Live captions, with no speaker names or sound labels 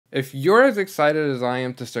If you're as excited as I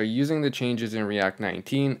am to start using the changes in React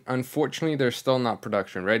 19, unfortunately they're still not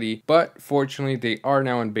production ready, but fortunately they are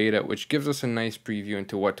now in beta, which gives us a nice preview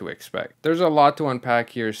into what to expect. There's a lot to unpack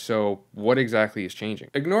here, so what exactly is changing?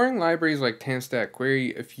 Ignoring libraries like tan-stat query,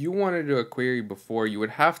 if you wanted to do a query before, you would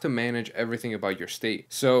have to manage everything about your state.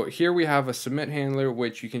 So here we have a submit handler,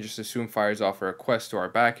 which you can just assume fires off a request to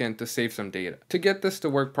our backend to save some data. To get this to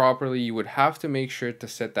work properly, you would have to make sure to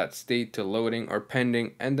set that state to loading or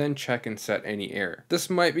pending, and then check and set any error. This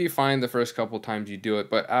might be fine the first couple times you do it,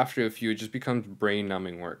 but after a few it just becomes brain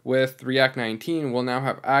numbing work. With React 19, we'll now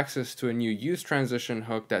have access to a new use transition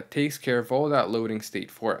hook that takes care of all that loading state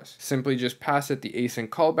for us. Simply just pass it the async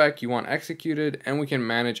callback you want executed, and we can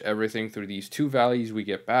manage everything through these two values we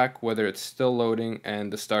get back, whether it's still loading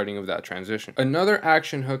and the starting of that transition. Another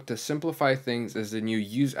action hook to simplify things is the new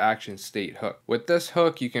use action state hook. With this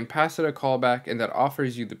hook, you can pass it a callback, and that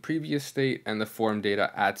offers you the previous state and the form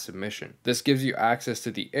data at submission. This gives you access to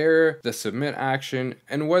the error, the submit action,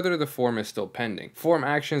 and whether the form is still pending. Form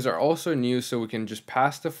actions are also new, so we can just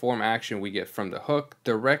pass the form action we get from the hook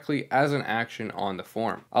directly as an action on the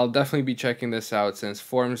form. I'll definitely be checking this out since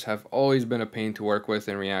forms have always been a pain to work with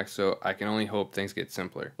in React, so I can only hope things get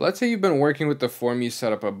simpler. Let's say you've been working with the form you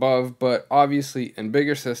set up above, but obviously in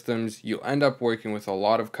bigger systems, you'll end up working with a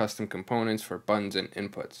lot of custom components for buttons and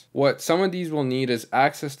inputs. What some of these will need is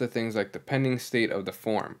access to things like the pending state of the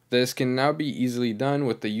form. This can now be easily done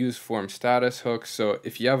with the use form status hook, so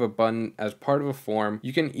if you have a button as part of a form,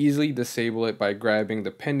 you can easily disable it by grabbing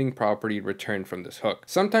the pending property returned from this hook.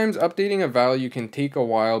 Sometimes updating a value can take a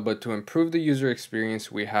while, but to improve the user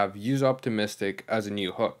experience, we have use optimistic as a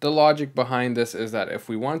new hook. The logic behind this is that if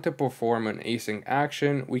we want to perform an async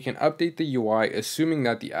action, we can update the UI assuming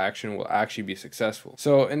that the action will actually be successful.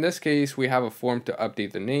 So in this case, we have a form to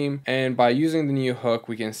update the name, and by using the new hook,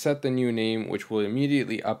 we can set the new name, which will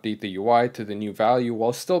immediately update the UI to the new value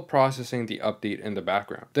while still processing the update in the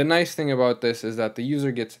background. The nice thing about this is that the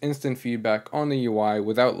user gets instant feedback on the UI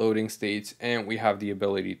without loading states, and we have the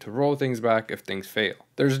ability to roll things back if things fail.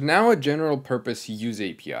 There's now a general purpose use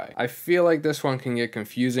API. I feel like this one can get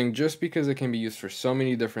confusing just because it can be used for so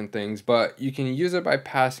many different things, but you can use it by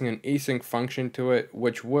passing an async function to it,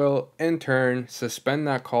 which will, in turn, suspend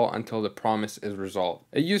that call until the promise is resolved.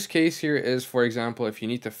 A use case here is, for example, if you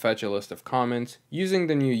need to fetch a list of comments, using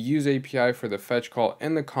the new use API for the fetch call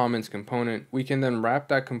in the comments component, we can then wrap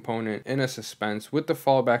that component in a suspense with the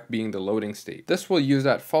fallback being the loading state. This will use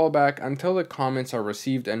that fallback until the comments are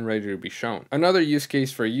received and ready to be shown. Another use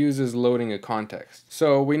case for use is loading a context.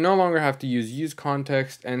 So we no longer have to use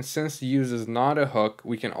context, and since use is not a hook,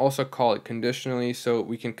 we can also call it conditionally, so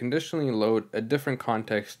we can conditionally load a different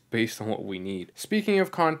context based on what we need. Speaking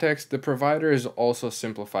of context, the provider is also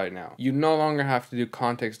simplified now. You no longer have to do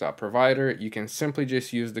context.provider, you can simply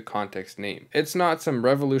just use the context name. It's not some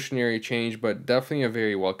revolutionary change, but definitely a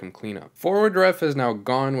very welcome cleanup. Forward ref is now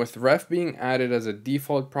gone, with ref being added as a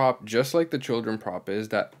default prop, just like the children prop is,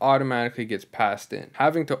 that automatically gets passed in.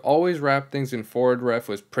 Having to always wrap things in forward ref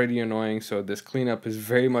was pretty annoying, so this cleanup is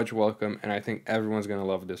very much welcome, and I think everyone's gonna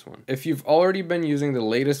love this one. If you've already been using the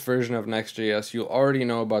latest version of Next.js, you'll already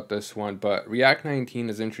know about this one, but React 19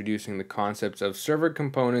 is introducing the concepts of server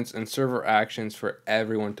components and server actions for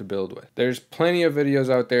everyone to build with. There's plenty of videos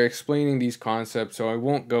out there explaining these concepts, so I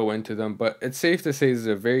won't go into them, but it's safe to say this is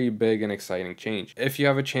a very big and exciting change. If you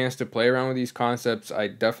have a chance to play around with these concepts, I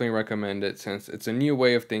definitely recommend it since it's a new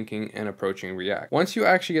way of thinking and approaching React. Once you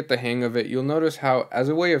actually get the hang of it, you'll notice how, as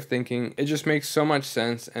a way of thinking, it just makes so much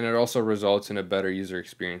sense, and it also results in a better user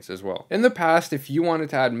experience as well. In the past, if you wanted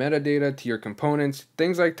to add metadata to your components,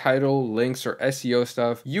 things like title, links, or SEO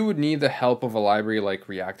stuff, you would need the help of a library like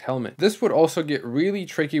React Helmet. This would also get really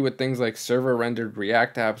tricky with things like server-rendered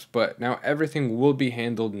React apps, but now everything will be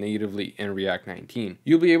handled natively in React 19.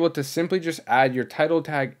 You'll be able to simply just add your title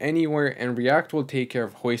tag anywhere, and React will take care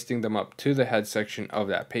of hoisting them up to the head section of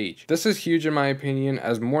that page. This is huge in my opinion,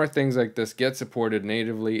 as more things like this get supported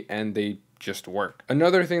natively and they just work.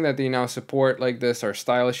 Another thing that they now support like this are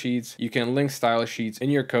style sheets. You can link style sheets in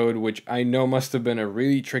your code, which I know must have been a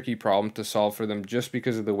really tricky problem to solve for them just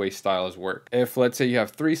because of the way styles work. If let's say you have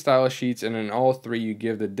 3 style sheets and in all 3 you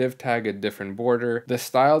give the div tag a different border, the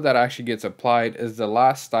style that actually gets applied is the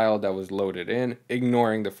last style that was loaded in,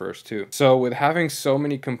 ignoring the first 2. So with having so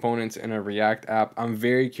many components in a React app, I'm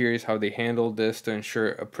very curious how they handle this to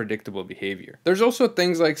ensure a predictable behavior. There's also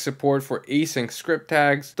things like support for async script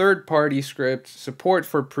tags, third-party scripts, support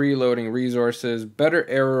for preloading resources, better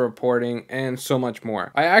error reporting, and so much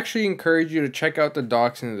more. I actually encourage you to check out the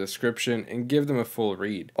docs in the description and give them a full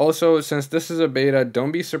read. Also, since this is a beta,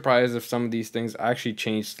 don't be surprised if some of these things actually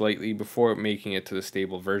change slightly before making it to the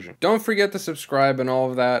stable version. Don't forget to subscribe and all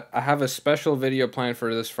of that. I have a special video planned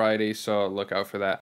for this Friday, so look out for that.